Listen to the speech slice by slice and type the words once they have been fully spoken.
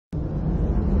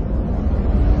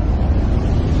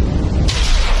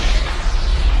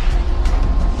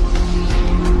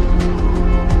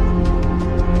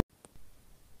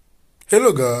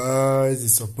Hello guys,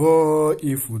 it's your boy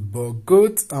eFootball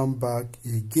Goat. I'm back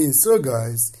again. So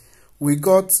guys, we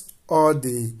got all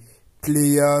the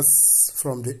players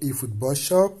from the eFootball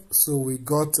shop. So we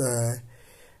got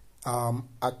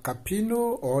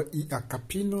Iacopino or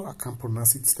Iacopino, I can't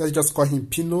pronounce it. Let's just call him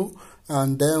Pino.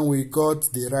 And then we got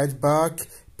the right back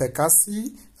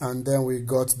Pekasi, and then we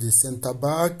got the center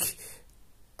back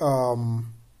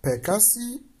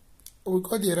Pekasi. We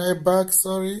got the right back,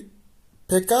 sorry,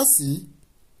 Pekasi.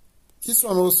 This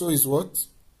one also is what?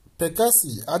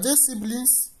 Pekasi. Are they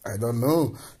siblings? I don't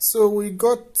know. So we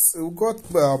got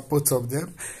both of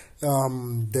them.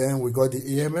 Then we got the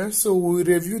EMF. So we'll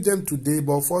review them today.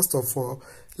 But first of all,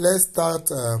 let's start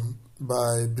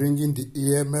by bringing the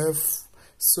EMF.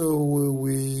 So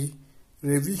we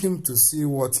review him to see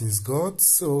what he's got.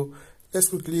 So let's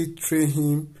quickly train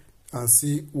him and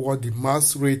see what the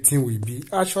max rating will be.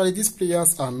 Actually, these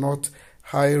players are not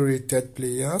high-rated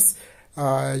players.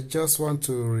 I just want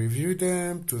to review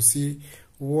them to see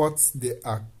what they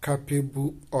are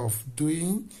capable of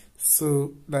doing.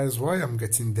 So that is why I'm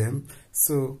getting them.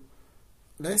 So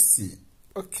let's see.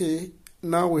 Okay,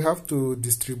 now we have to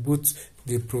distribute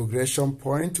the progression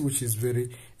point, which is very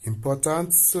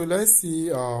important. So let's see.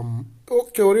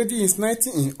 Okay, already it's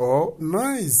 19 in all.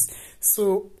 Nice.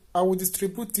 So I will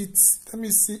distribute it. Let me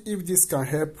see if this can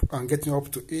help and getting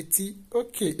up to 80.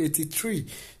 Okay, 83.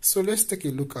 So let's take a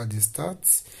look at the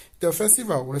stats. The offensive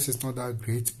awareness is not that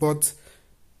great, but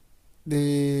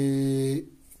the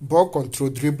ball control,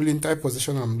 dribbling, tight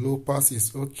possession, and low pass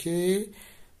is okay.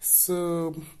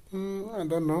 So I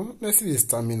don't know. Let's see the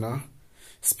stamina.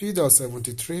 Speed of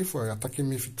 73 for attacking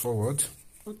midfield forward.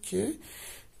 Okay.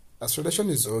 Acceleration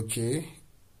is okay.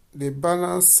 The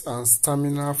balance and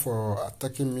stamina for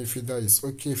attacking midfielder is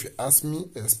okay if you ask me,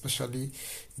 especially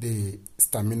the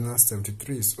stamina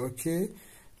 73 is okay,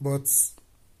 but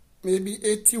maybe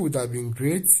 80 would have been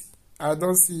great. I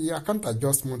can't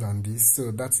adjust more than this,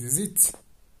 so that is it.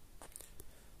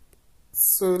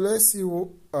 So let's see,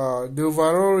 the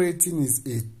overall rating is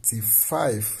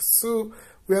 85. So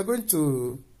we are going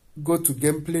to go to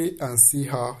gameplay and see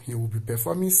how he will be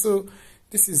performing. So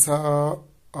this is how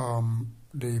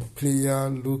the player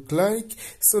look like.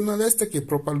 So now let's take a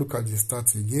proper look at the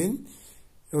stats again.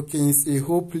 Okay, he's a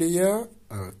whole player.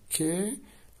 Okay,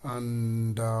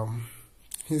 and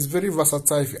he's very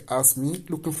versatile if you ask me.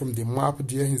 Looking from the map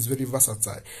there, he's very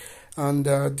versatile. And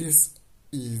this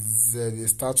is the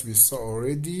stats we saw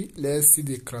already. Let's see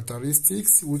the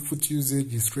characteristics. Weak foot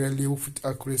usage is rarely, weak foot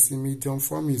accuracy medium,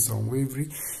 form is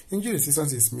unwavering, injury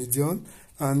resistance is medium,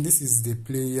 and this is the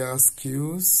player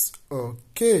skills.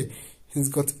 Okay, he's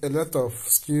got a lot of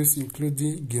skills,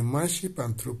 including gamemanship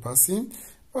and through passing.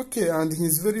 Okay, and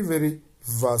he's very, very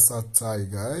versatile,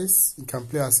 guys. He can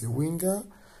play as a winger,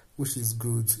 which is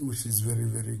good, which is very,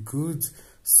 very good.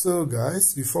 So,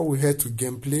 guys, before we head to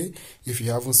gameplay, if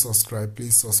you haven't subscribed,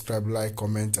 please subscribe, like,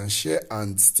 comment, and share,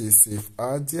 and stay safe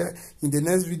out there. In the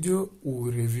next video, we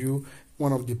will review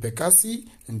one of the Pekasi.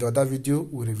 In the other video,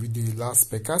 we'll review the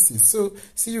last Pekasi. So,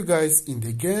 see you guys in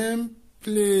the gameplay.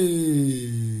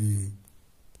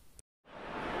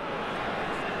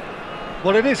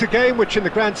 Well, it is a game which, in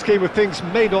the grand scheme of things,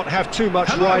 may not have too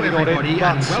much riding on it, but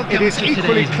it is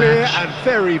equally clear and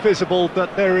very visible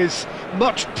that there is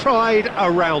much pride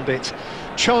around it.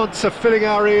 Chants are filling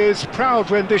our ears, proud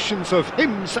renditions of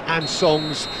hymns and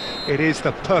songs. It is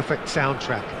the perfect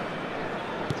soundtrack.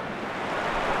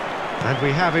 And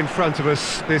we have in front of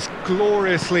us this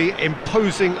gloriously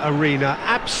imposing arena,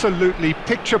 absolutely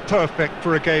picture perfect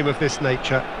for a game of this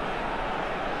nature.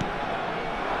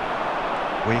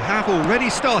 We have already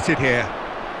started here.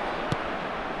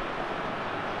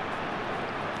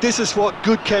 This is what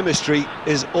good chemistry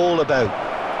is all about.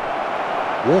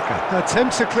 Walker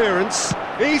attempts a clearance.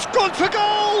 He's gone for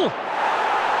goal!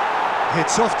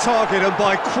 It's off target and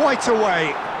by quite a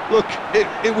way. Look,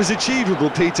 it was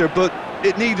achievable, Peter, but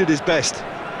it needed his best.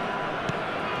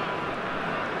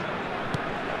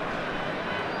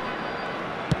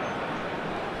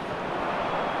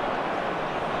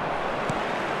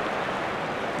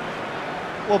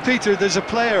 Well, Peter, there's a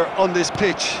player on this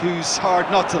pitch who's hard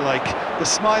not to like. The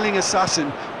smiling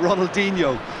assassin,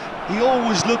 Ronaldinho. He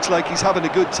always looks like he's having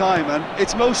a good time, and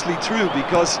it's mostly true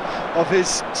because of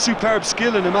his superb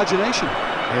skill and imagination.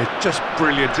 Yeah, just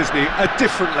brilliant, isn't he? A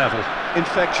different level.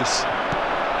 Infectious.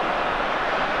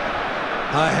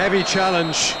 A heavy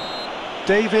challenge.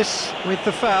 Davis with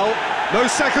the foul. No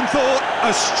second thought,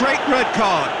 a straight red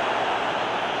card.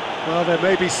 Well, there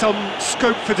may be some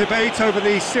scope for debate over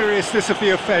the seriousness of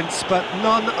the offence, but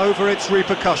none over its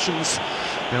repercussions.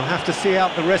 They'll have to see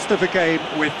out the rest of the game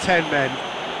with 10 men.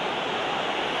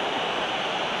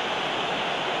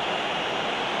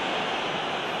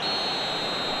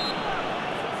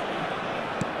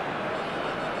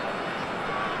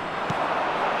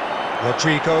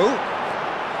 Rodrigo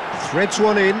threads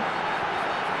one in. In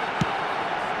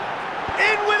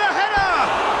with a header!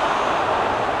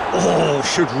 Oh,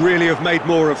 should really have made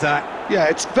more of that. Yeah,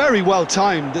 it's very well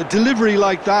timed. A delivery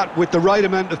like that with the right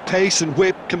amount of pace and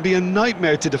whip can be a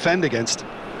nightmare to defend against.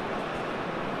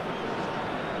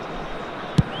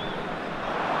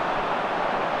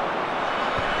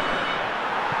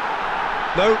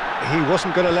 No, he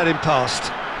wasn't going to let him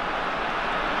past.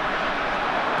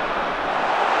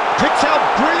 Picked out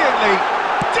brilliantly.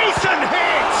 Decent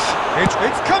hit!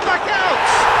 It's come back out!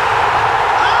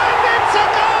 And it's a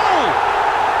goal!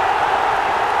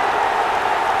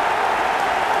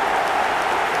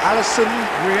 Alisson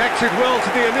reacted well to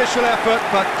the initial effort,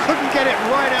 but couldn't get it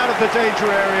right out of the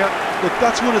danger area. Look,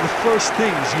 that's one of the first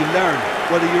things you learn,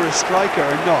 whether you're a striker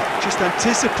or not. Just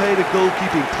anticipate a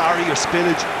goalkeeping parry or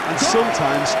spillage, and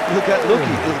sometimes you'll get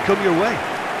lucky, it'll come your way.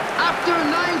 After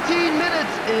 19 minutes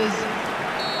is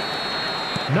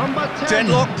number 10.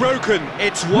 Deadlock broken,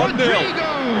 it's 1-0.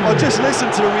 Oh, just listen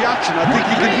to the reaction. I think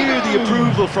you can hear the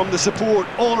approval from the support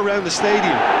all around the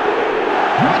stadium.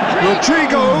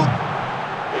 Rodrigo!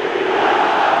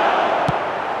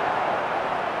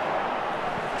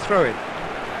 Throw it.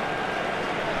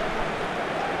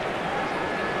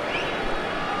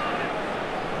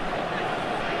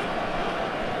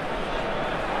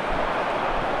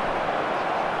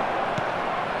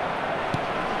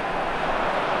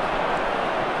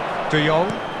 De Jong.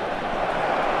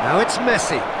 Now it's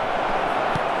Messi.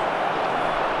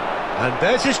 And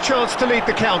there's his chance to lead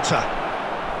the counter.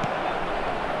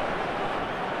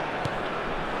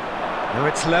 Now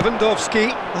it's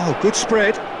Lewandowski. Oh, good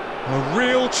spread. A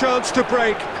real chance to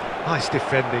break. Nice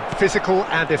defending, physical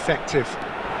and effective.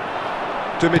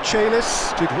 De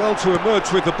Michelis did well to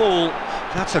emerge with the ball.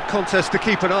 That's a contest to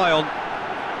keep an eye on.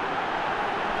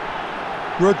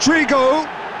 Rodrigo,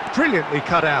 brilliantly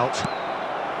cut out.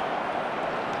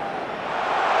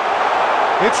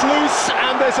 It's loose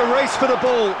and there's a race for the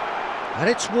ball. And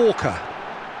it's Walker.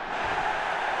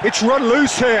 It's run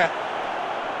loose here.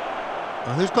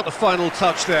 Well, who's got the final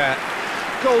touch there?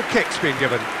 Goal kick's been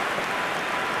given.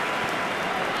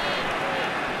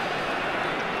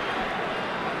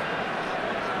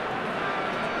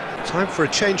 Time for a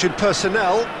change in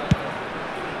personnel.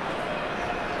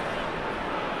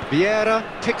 Vieira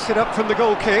picks it up from the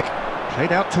goal kick.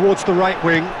 Played out towards the right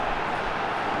wing.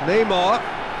 Neymar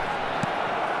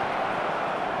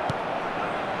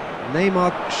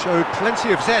showed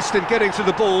plenty of zest in getting to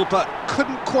the ball, but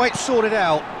couldn't quite sort it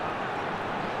out.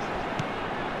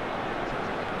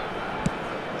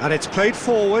 And it's played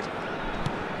forward.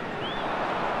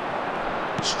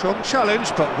 Strong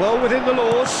challenge, but well within the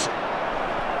laws.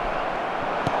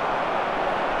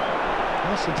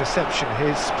 Nice interception,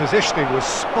 his positioning was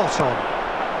spot on.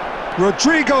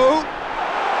 Rodrigo!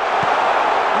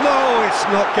 No, it's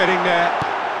not getting there.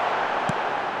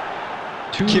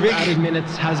 2 added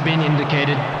minutes has been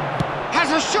indicated.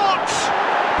 Has a shot!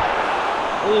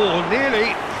 Oh,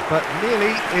 nearly, but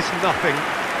nearly is nothing.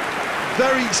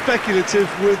 Very speculative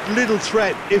with little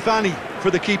threat, if any,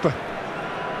 for the keeper.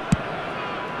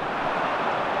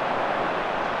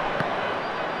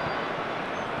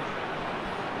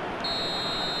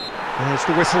 There's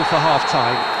the whistle for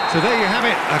half-time. So there you have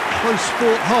it, a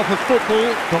close-fought half of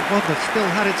football, but one that still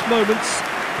had its moments.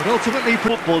 But ultimately,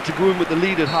 football to go in with the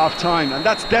lead at half-time, and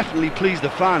that's definitely pleased the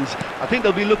fans. I think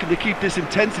they'll be looking to keep this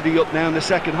intensity up now in the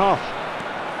second half.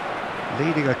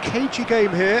 Leading a cagey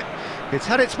game here. It's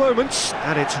had its moments,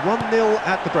 and it's 1-0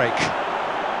 at the break.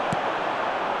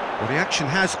 Well, the action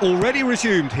has already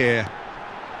resumed here.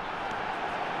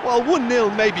 Well,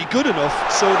 1-0 may be good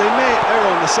enough, so they may err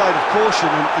on the side of caution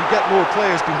and get more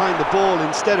players behind the ball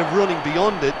instead of running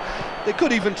beyond it. They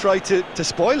could even try to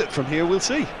spoil it from here, we'll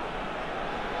see.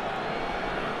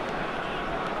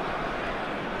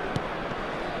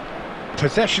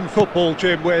 Possession football,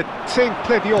 Jim, we're seeing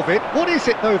plenty of it. What is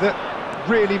it, though, that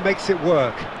really makes it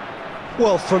work?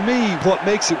 Well, for me, what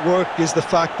makes it work is the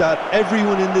fact that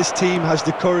everyone in this team has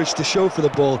the courage to show for the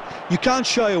ball. You can't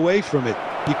shy away from it.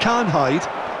 You can't hide.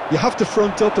 You have to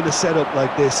front up in a setup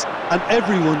like this, and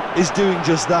everyone is doing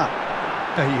just that.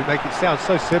 You make it sound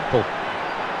so simple.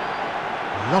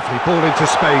 Lovely ball into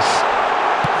space.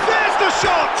 There's the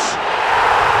shot!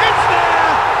 It's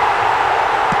there!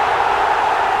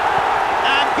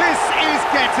 And this is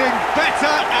getting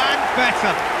better and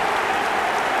better.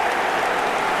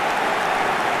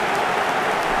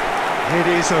 It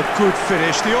is a good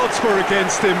finish. The odds were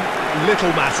against him.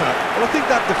 Little matter. Well, I think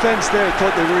that defence there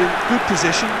thought they were in good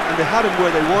position and they had him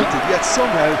where they wanted, yet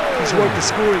somehow he's worked the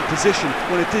scoring position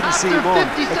when it didn't seem on.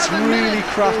 It's really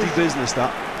crafty business,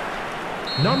 that.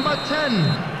 Number 10.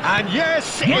 And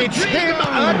yes, Rodrigo. it's him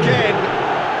again.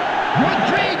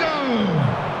 Rodrigo.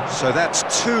 So that's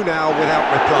 2 now without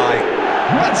reply.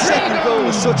 That second goal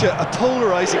has such a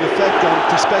polarising effect on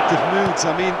prospective moods.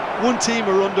 I mean, one team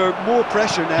are under more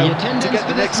pressure now to get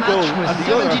the next goal, and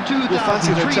the other will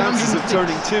fancy their chances of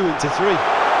turning 2 into 3.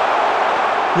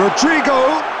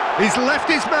 Rodrigo, he's left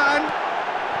his man.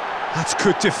 That's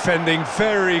good defending,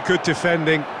 very good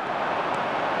defending.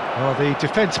 Well, the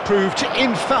defence proved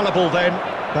infallible then,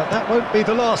 but that won't be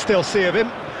the last they'll see of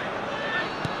him.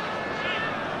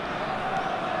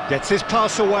 Gets his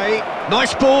pass away.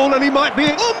 Nice ball, and he might be...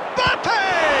 Mbappe!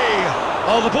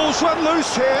 Oh, the ball's run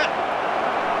loose here.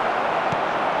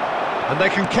 And they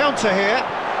can counter here.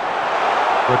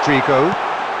 Rodrigo.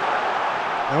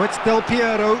 Now it's Del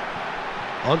Piero.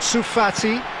 Ansu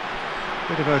Fati.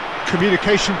 Bit of a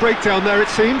communication breakdown there, it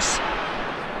seems.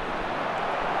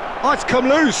 Oh, it's come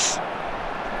loose.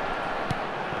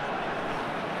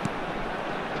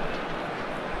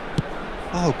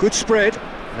 Oh, good spread.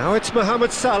 Now it's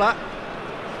Mohamed Salah.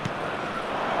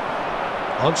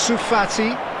 Ansu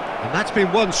Fati. And that's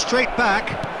been won straight back.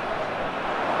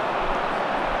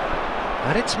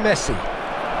 And it's Messi.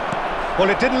 Well,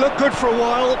 it didn't look good for a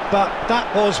while, but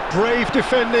that was brave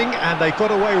defending, and they got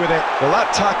away with it. Well,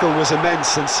 that tackle was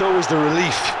immense, and so was the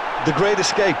relief. The great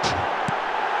escape.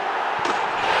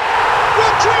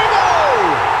 Rodrigo!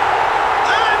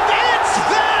 And it's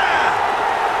there!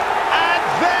 And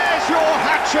there's your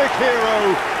hat-trick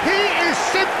hero. He is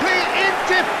simply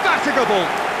indefatigable.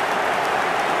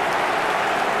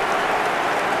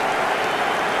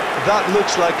 That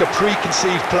looks like a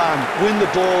preconceived plan. Win the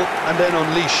ball and then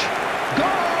unleash. Goal!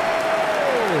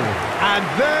 And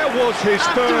there was his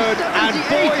third, and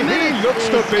boy, he looks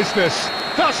the business,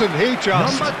 doesn't he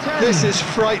just? This is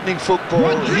frightening football.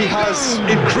 Rodrigo! He has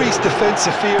increased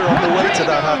defensive fear on the way to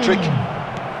that hat-trick. 3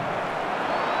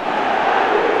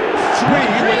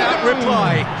 without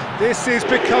reply. This is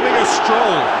becoming a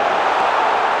stroll.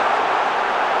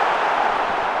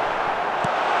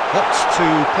 Opts to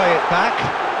play it back.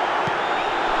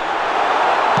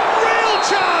 Real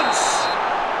chance!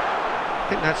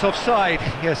 I think that's offside.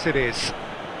 Yes, it is.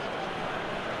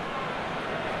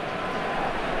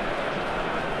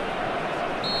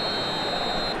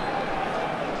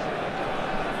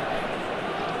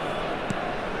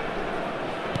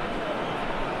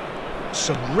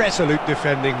 Some resolute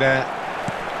defending there.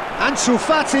 Ansu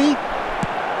Fati.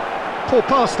 Poor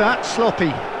pass that,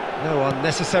 sloppy. No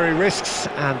unnecessary risks,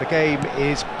 and the game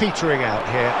is petering out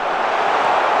here.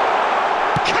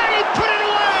 Can he put it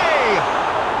away?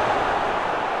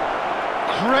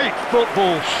 Great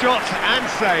football, shot and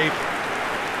save.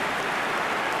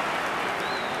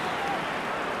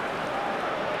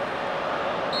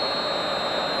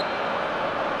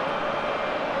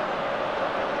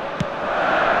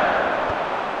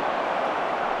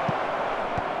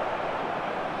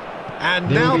 And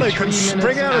now they can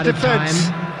spring out of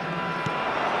defence.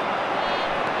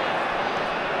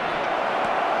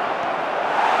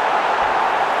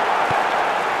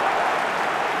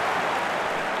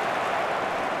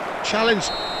 Challenge.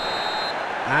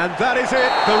 And that is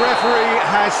it. The referee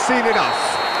has seen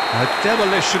enough. A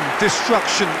demolition,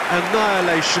 destruction,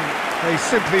 annihilation. They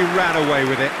simply ran away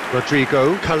with it.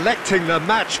 Rodrigo collecting the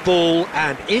match ball,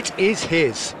 and it is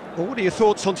his. Well, what are your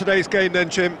thoughts on today's game then,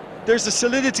 Jim? There's a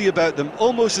solidity about them,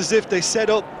 almost as if they set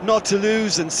up not to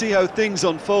lose and see how things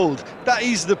unfold. That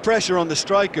eases the pressure on the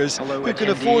strikers, who can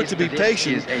afford to be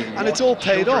patient, and it's all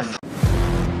paid off.